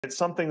It's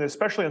something that,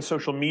 especially on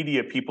social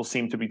media, people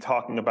seem to be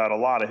talking about a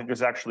lot. I think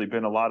there's actually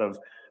been a lot of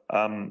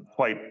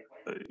quite,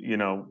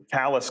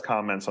 callous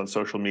comments on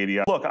social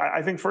media. Look,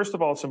 I think first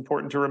of all, it's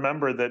important to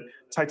remember that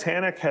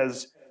Titanic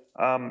has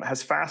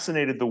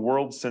fascinated the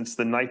world since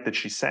the night that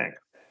she sank.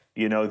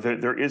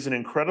 There is an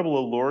incredible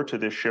allure to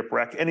this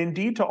shipwreck, and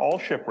indeed to all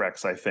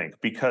shipwrecks, I think,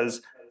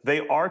 because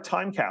they are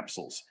time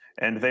capsules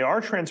and they are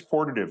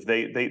transportative.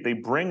 They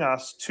bring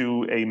us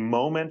to a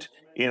moment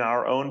in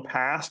our own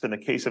past. In the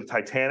case of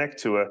Titanic,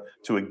 to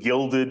a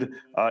gilded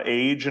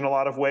age in a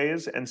lot of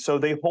ways, and so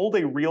they hold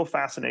a real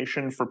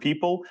fascination for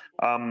people,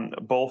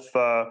 both.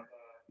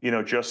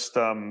 Just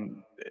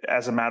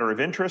as a matter of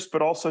interest,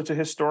 but also to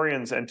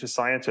historians and to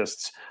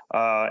scientists.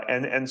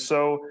 And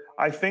so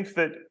I think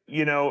that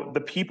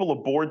the people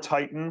aboard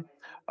Titan,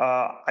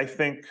 I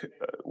think,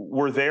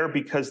 were there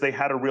because they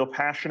had a real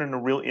passion and a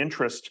real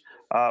interest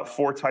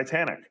for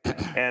Titanic.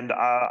 And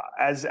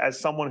as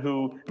someone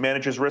who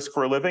manages risk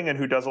for a living and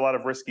who does a lot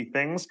of risky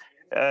things,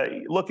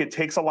 look, it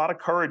takes a lot of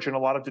courage and a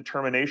lot of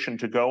determination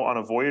to go on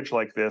a voyage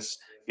like this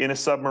in a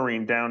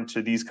submarine down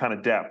to these kind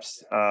of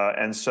depths.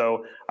 And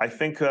so I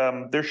think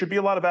there should be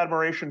a lot of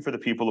admiration for the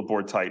people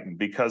aboard Titan,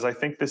 because I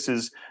think this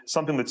is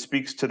something that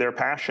speaks to their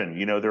passion.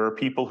 There are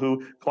people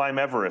who climb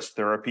Everest.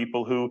 There are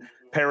people who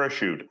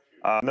parachute.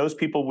 Those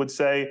people would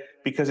say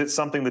because it's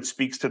something that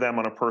speaks to them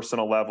on a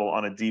personal level,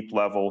 on a deep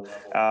level,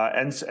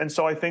 and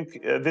so I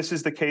think this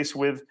is the case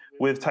with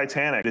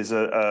Titanic.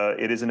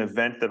 It is an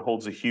event that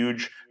holds a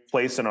huge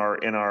place in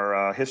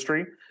our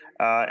history,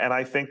 and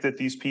I think that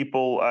these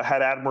people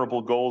had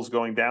admirable goals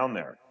going down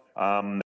there.